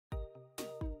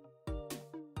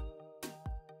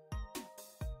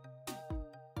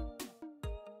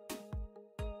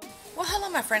Well,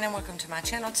 hello my friend and welcome to my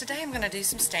channel. Today I'm going to do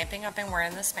some stamping. I've been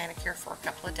wearing this manicure for a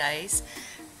couple of days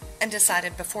and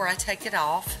decided before I take it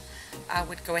off I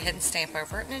would go ahead and stamp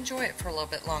over it and enjoy it for a little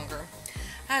bit longer.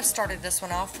 I've started this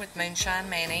one off with Moonshine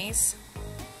Mani's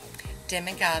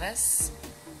Demigoddess.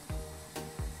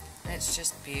 It's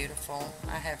just beautiful.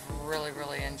 I have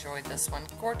really enjoyed this one.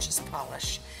 Gorgeous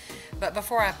polish. But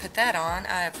before I put that on,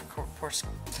 I of course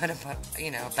put a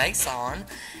base on,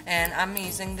 and I'm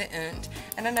using the UNT.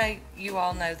 And I know you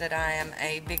all know that I am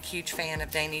a big huge fan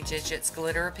of Dainty Digits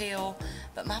Glitter Appeal,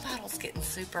 but my bottle's getting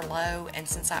super low, and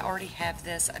since I already have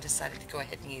this, I decided to go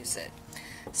ahead and use it.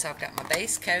 So I've got my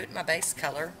base coat, my base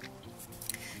color.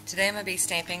 Today I'm going to be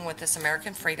stamping with this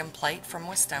American Freedom plate from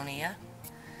Westonia.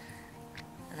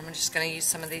 And I'm just going to use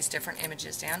some of these different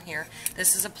images down here.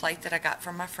 This is a plate that I got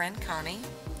from my friend Connie.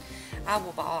 I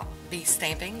will be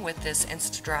stamping with this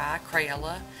Insta-Dri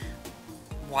Crayola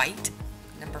White,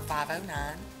 number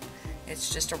 509.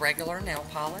 It's just a regular nail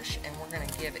polish, and we're going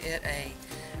to give it a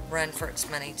run for its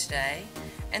money today.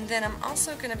 And then I'm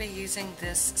also going to be using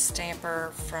this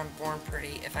stamper from Born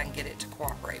Pretty if I can get it to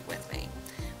cooperate with me.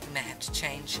 We may have to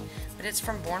change, but it's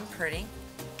from Born Pretty.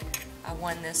 I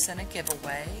won this in a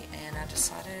giveaway, and I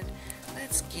decided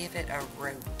let's give it a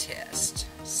road test.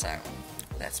 So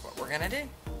that's what we're going to do.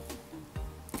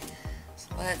 So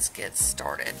let's get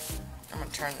started. I'm going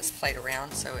to turn this plate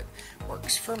around so it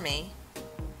works for me.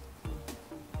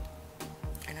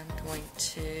 And I'm going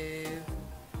to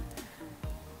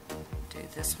do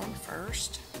this one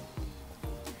first.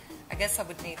 I guess I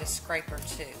would need a scraper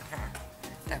too, huh?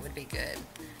 That would be good.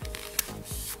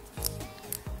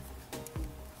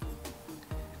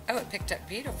 Oh, it picked up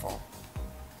beautiful.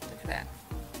 Look at that.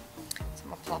 So I'm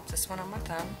going to plop this one on my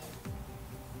thumb.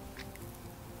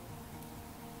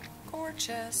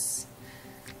 Gorgeous.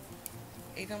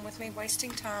 Even with me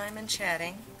wasting time and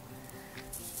chatting.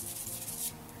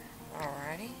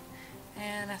 Alrighty.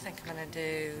 And I think I'm going to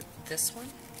do this one.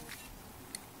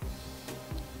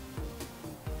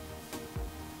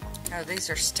 Oh, these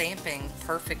are stamping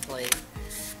perfectly.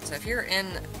 So if you're in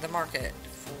the market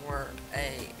for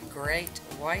a great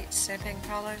white stamping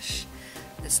polish,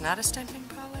 it's not a stamping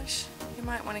polish, you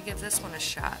might want to give this one a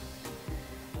shot,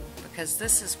 because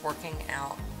this is working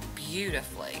out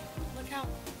beautifully. Look how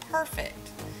perfect.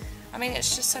 I mean,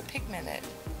 it's just so pigmented.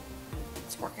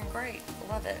 It's working great.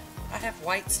 Love it. I have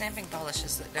white stamping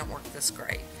polishes that don't work this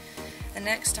great. And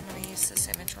next I'm going to use this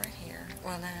image right here.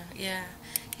 Well, no, yeah,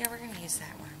 we're going to use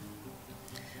that one.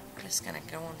 We're just going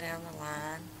to go on down the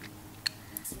line.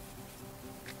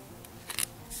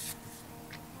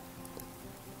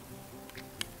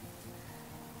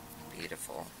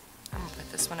 Beautiful. I'm going to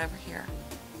put this one over here.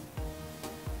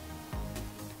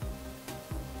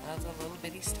 Love the little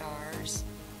bitty stars.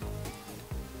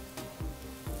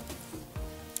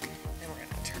 Then we're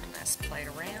going to turn this plate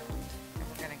around, and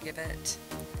we're going to give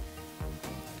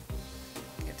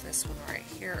this one right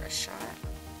here a shot.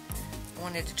 I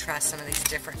wanted to try some of these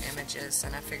different images,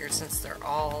 and I figured since they're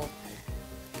all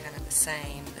kind of the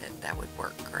same that would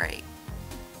work great.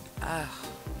 Oh,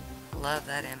 love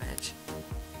that image.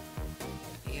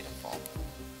 Beautiful.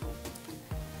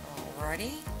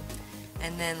 Alrighty.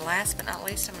 And then last but not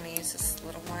least, I'm going to use this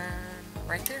little one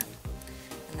right there.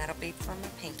 And that'll be for my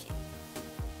pinky.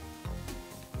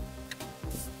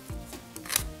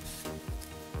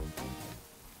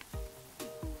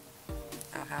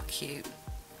 Oh, how cute.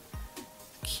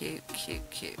 Cute.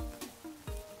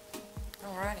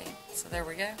 Alrighty. So there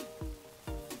we go.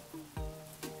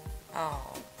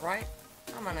 Alright.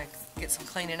 I'm going to get some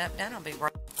cleaning up done. I'll be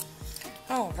right.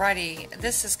 Alrighty,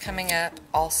 this is coming up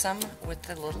awesome with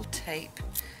the little tape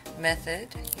method,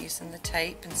 using the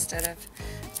tape instead of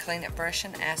clean-up brush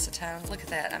and acetone. Look at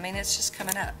that. I mean, it's just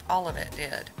coming up. All of it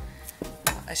did.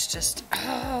 It's just,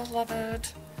 oh, love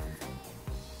it.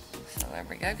 So there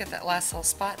we go. Get that last little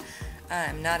spot.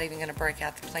 I'm not even going to break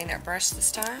out the clean-up brush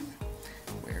this time.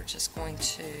 We're just going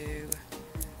to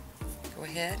go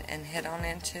ahead and head on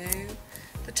into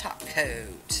the top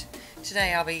coat.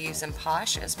 Today I'll be using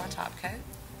Posh as my top coat.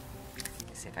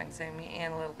 Let's see if I can zoom you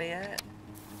in a little bit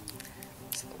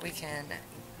so that we can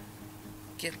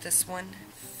get this one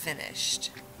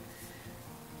finished.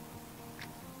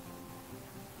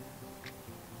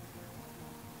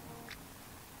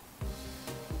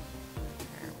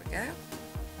 There we go.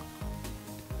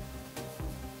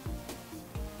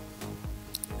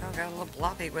 I got a little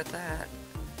bloppy with that.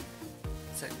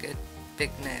 It's a good big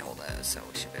nail though, so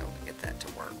we should be able to get that to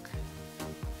work.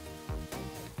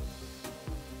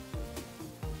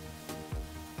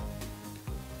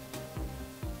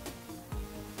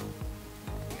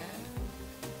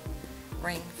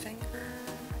 Ring finger.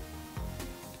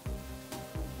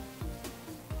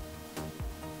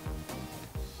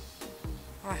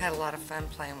 had a lot of fun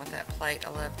playing with that plate. I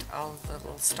loved all of the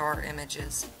little star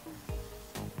images.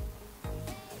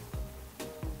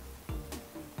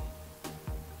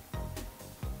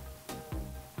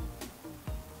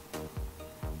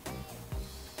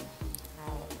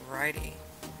 Alrighty.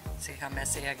 See how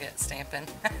messy I get stamping?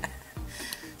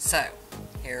 So,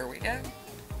 here we go.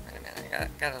 Wait a minute, I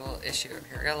got a little issue over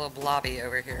here. I got a little blobby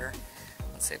over here.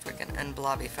 Let's see if we can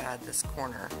unblobbyfy this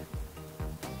corner.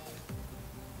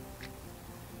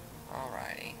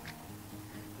 Alrighty.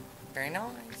 Very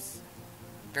nice.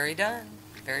 Very done.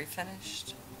 Very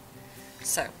finished.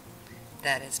 So,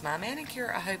 that is my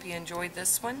manicure. I hope you enjoyed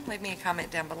this one. Leave me a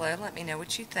comment down below. Let me know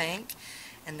what you think.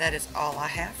 And that is all I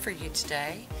have for you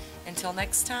today. Until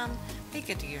next time, be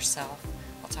good to yourself.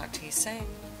 I'll talk to you soon.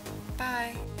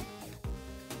 Bye.